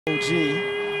OG.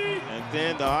 And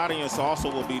then the audience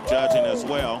also will be judging as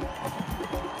well.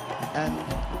 And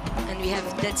we have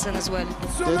Deadson as well.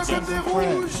 Deadson's and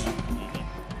friends.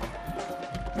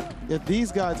 Yeah,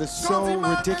 these guys are so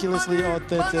ridiculously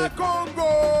authentic.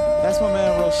 That's my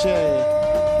man Roche.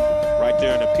 Right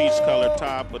there in the peach-colored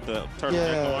top with the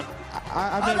turtleneck on.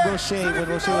 I met Roche when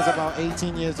Roche was about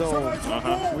 18 years old.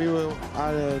 We were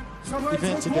at an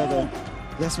event together.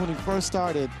 That's when he first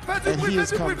started, and he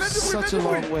has come such a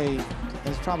long way.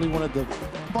 And he's probably one of the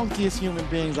funkiest human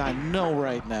beings I know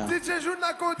right now. He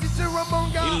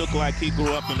looked like he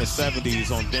grew up in the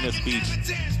 70s on Venice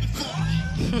Beach.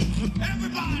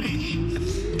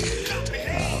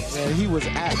 Man, he was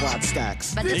at Rod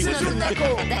Stacks. But it's not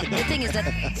the thing is that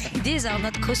these are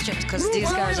not costumes, because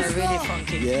these guys are really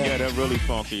funky. Yeah, they're really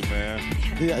funky, man.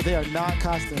 They are not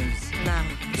costumes. No.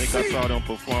 I think I saw them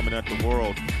performing at the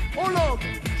World.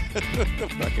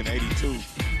 Back in '82.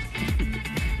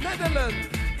 Netherlands.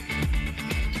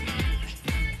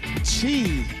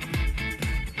 Chi.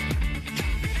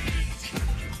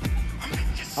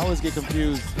 I always get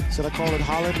confused. Should I call it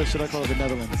Holland or should I call it the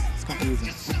Netherlands? It's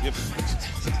confusing. Yep.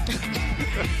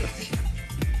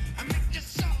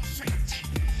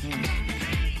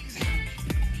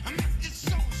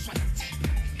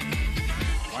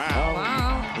 Wow.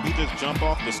 Wow. Did he just jump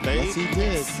off the stage? Yes, he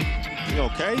did. He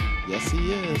okay? Yes,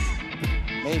 he is.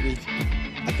 Maybe.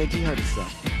 I think he hurt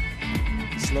himself.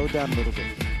 Slow down a little bit.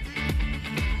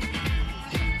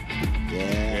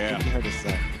 Yeah, I think he hurt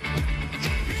himself.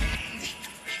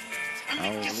 Oh,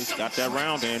 at least got that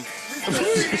round in.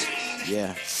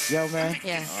 Yeah. Yo, man.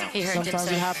 Yeah, he hurt Sometimes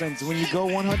himself. it happens. When you go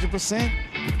 100%,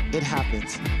 it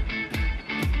happens.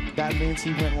 That means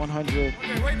he went 100.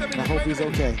 I hope he's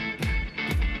okay.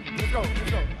 Let's go,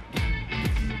 let's go.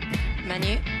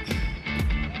 Manu.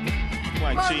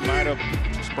 Like Chi might have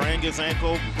sprained his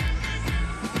ankle.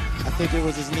 I think it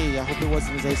was his knee. I hope it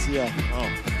wasn't his ACL. Oh.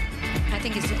 I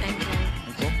think it's the ankle.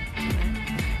 Ankle?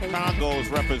 Congo is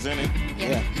represented.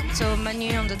 Yeah. So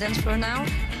Manu on the dance floor now.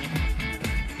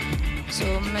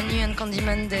 So Manu and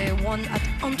Candyman, they won at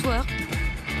Antwerp.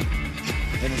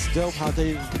 And it's dope how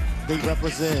they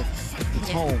represent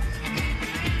home.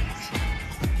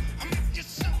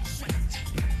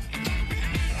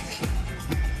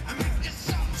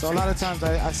 So a lot of times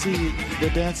I see the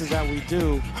dances that we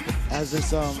do as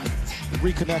this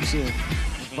reconnection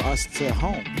for us to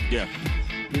home. Yeah.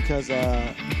 Because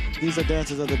these are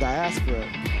dances of the diaspora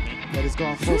that has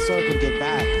gone full circle to get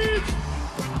back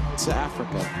to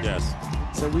Africa. Yes.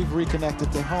 So we've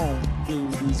reconnected to home through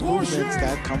these movements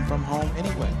that come from home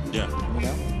anyway. Yeah. You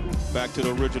know? Back to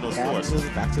the original source.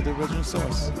 Back to the original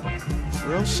source.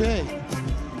 Roche.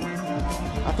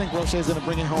 I think Roche is going to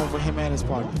bring it home for him and his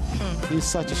partner. He's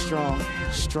such a strong,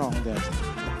 strong dancer.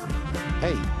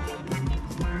 Hey.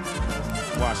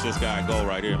 Watch this guy go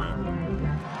right here,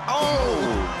 man. Oh!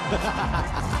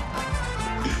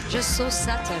 Just so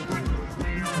subtle.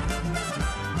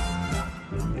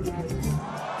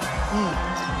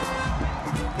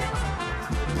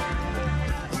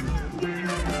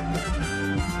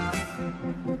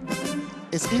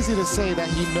 It's easy to say that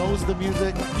he knows the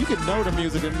music. You can know the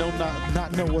music and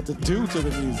not know what to do to the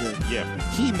music. Yeah.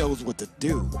 He knows what to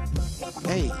do.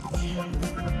 Hey.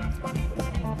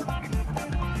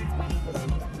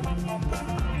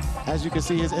 As you can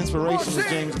see, his inspiration is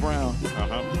James Brown.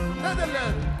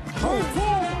 Netherlands.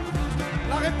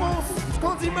 La réponse,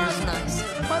 Candyman. Nice.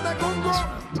 Banacongo.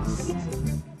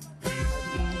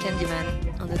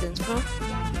 Candyman on the dance floor.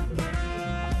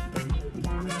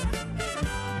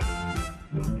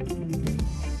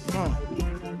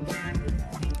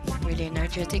 Really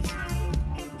energetic.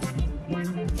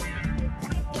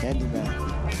 Candyman.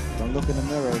 Don't look in the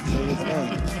mirror. Say his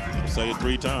name. Say it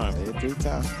 3 times. Say it 3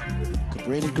 times.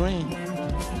 Cabrini Green.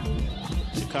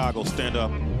 Chicago, stand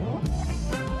up.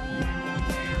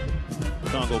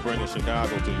 Congo bringing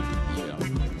Chicago to you. Yeah.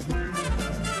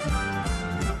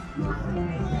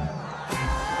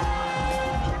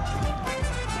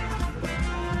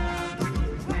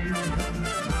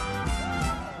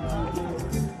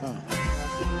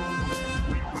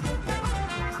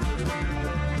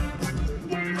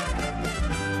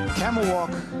 Camel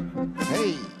walk.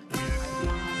 Hey.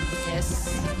 Yes.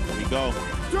 Here we go.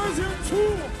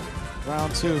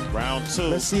 Round 2. Round 2.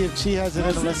 Let's see if Chi has it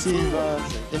in him. Let's see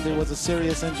if it was a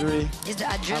serious injury. It's the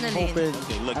I'm adrenaline.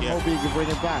 hoping he can bring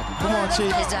it back. Come on, Chi.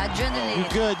 It's the adrenaline.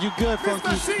 You good,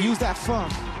 Funky. Use that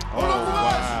funk. Oh,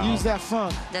 wow. Use that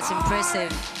funk. That's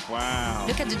impressive. Wow.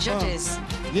 Look at the judges.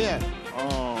 Yeah.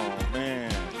 Oh,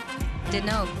 man. They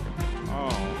know. Oh,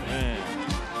 man.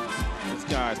 This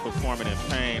guy's performing in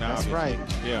pain, That's obviously. right.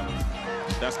 Yeah.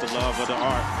 That's the love of the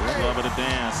art, the love of the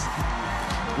dance.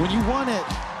 When you want it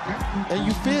and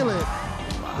you feel it,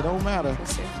 it don't matter.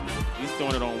 He's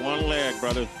throwing it on one leg,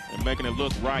 brother, and making it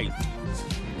look right.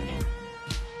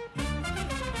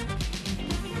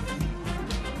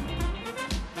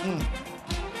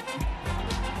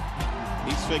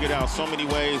 He's figured out so many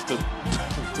ways to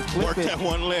work that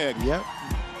one leg. Yep.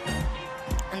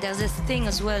 And there's this thing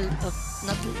as well of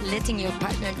not letting your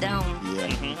partner down. Yeah.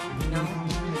 You know?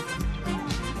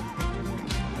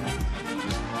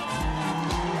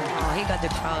 Oh, he got the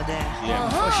crowd there. Yeah.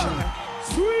 For sure.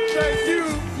 Thank you.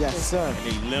 Yes, sir. And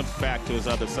he limps back to his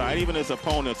other side. Even his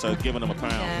opponents are giving him a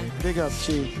pound. Yeah. Big up,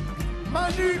 Chi.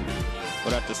 Manu.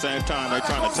 But at the same time, they're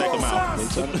trying to take him out.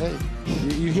 Hey,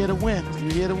 you here to win.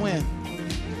 You're here to win.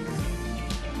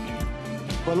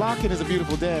 But locking is a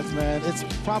beautiful dance, man. It's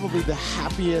probably the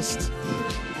happiest,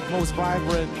 most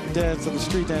vibrant dance of the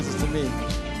street dances to me.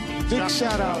 Big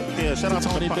shout out shout out to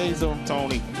Tony to Basil.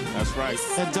 Tony, that's right.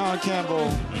 And Don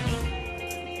Campbell.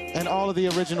 And all of the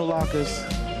original lockers.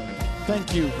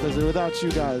 Thank you, because without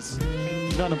you guys,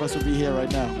 none of us would be here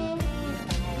right now.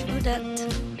 True that.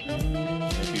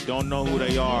 If you don't know who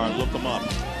they are, look them up.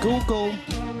 Google.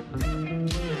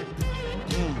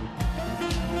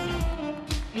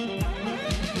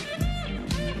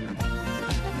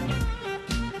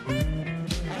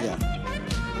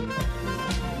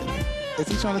 Is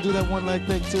he trying to do that one leg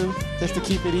thing too, just to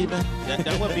keep it even?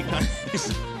 That would be kind of...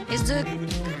 It's the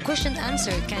question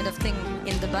answer kind of thing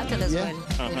in the battle as well.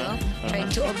 You know, trying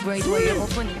to upgrade what your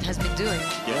opponent has been doing.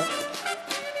 Yeah.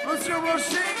 Monsieur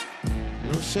Roche.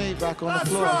 Roche back on the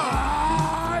floor.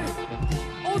 Right.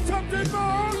 On top des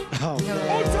mains. Oh,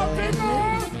 On top des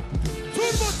mains.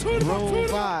 Tout le monde, roll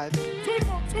five. tout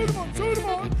le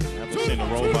monde. Haven't seen a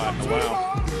robot in a while.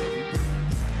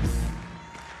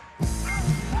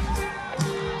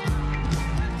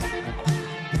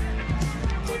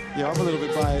 Yeah, I'm a little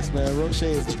bit biased, man. Roche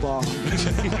is the bomb.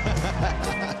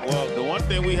 Well, the one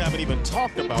thing we haven't even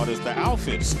talked about is the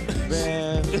outfits.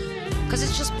 Man. Because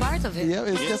it's just part of it. Yeah,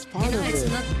 it's just part You know, of it's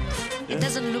it. not. It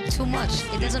doesn't look too much.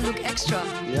 It doesn't look extra.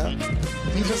 Yeah.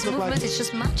 He just His looked movement, like it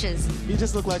just matches. he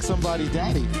just looked like somebody's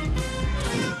daddy.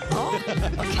 Oh,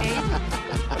 okay.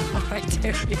 Right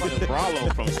there. Bravo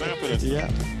from Sanford. Yeah.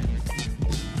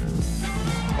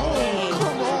 Oh,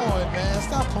 come on, man.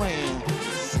 Stop playing.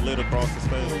 Slid across his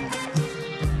face.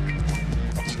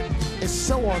 It's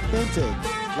so authentic.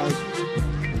 Like,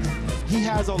 he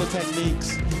has all the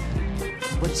techniques,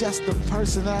 but just the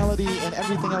personality and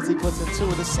everything else he puts into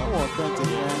it is so authentic,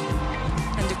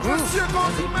 man. And the groove. The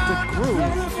groove.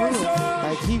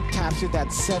 Like, he captured that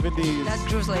 70s. That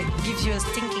groove like gives you a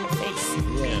stinking face.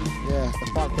 Yeah, the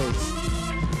fart face.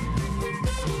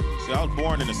 See, I was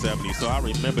born in the 70s, so I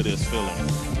remember this feeling.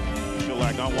 I feel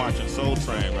like I'm watching Soul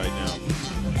Train right now.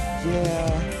 Yeah.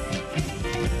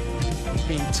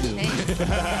 Me too. Hey.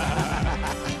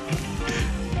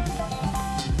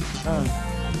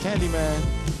 Candyman.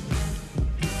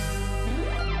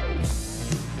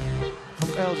 From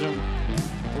Belgium.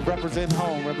 Represent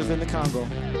home, represent the Congo.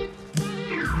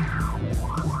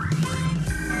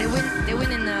 They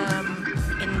win in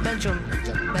Belgium,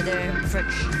 but they're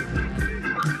French.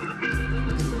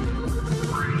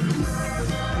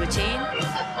 Routine.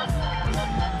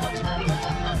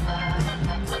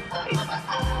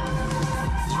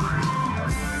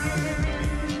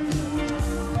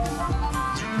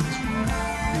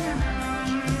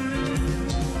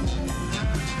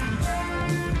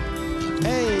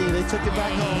 Hey, they took it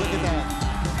back home. Look at that.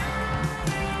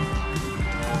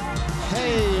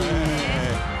 Hey.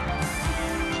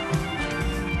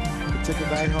 They took it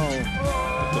back home.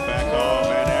 The back home,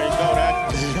 man. There you go. That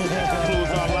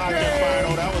concludes our lock-in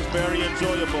final. That was very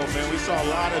enjoyable, man. We saw a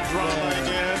lot of drama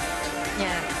again.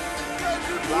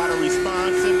 Yeah. A lot of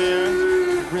response in there.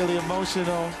 Really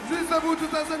emotional. Juste Debout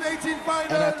 2018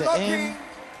 final. And at the locking. end,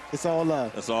 it's all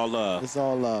love. That's all love. It's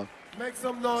all love. Make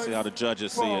some noise. See how the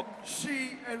judges see for it.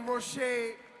 Chi and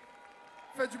Roche.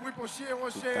 Faites du bruit pour Chi et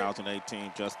Roche.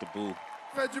 2018 Juste Debout.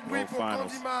 Faites du bruit World pour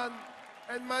Finals. Candyman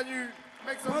and Manu.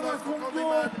 Make some noise for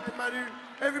Candyman and Manu.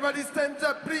 Everybody stand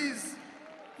up, please.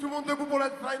 Tout le monde debout pour la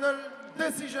final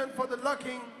decision for the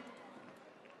locking.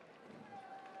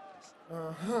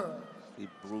 See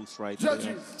Bruce right there.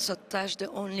 Judges. So Tash, the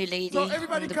only lady So on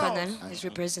everybody the counts. panel, is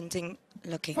representing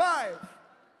Lucky. 5,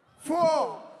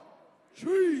 4,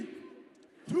 3,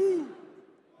 2,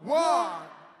 1.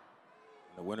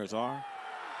 The winners are?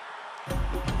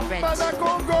 Red.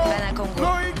 Banacongo. Banacongo.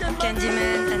 Loïc and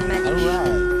Candyman and All Manu.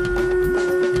 right.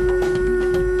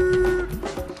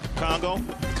 Congo?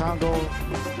 Congo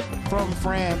from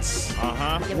France.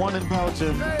 Uh-huh. One in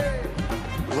Belgium. Hey.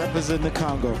 representing the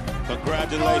Congo.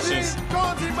 Congratulations.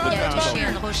 Yeah, Juste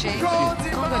and Roche.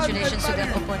 Congratulations to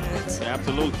their opponents.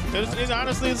 Absolutely.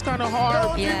 Honestly, it's kind of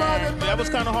hard. Yeah. That was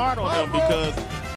kind of hard on them because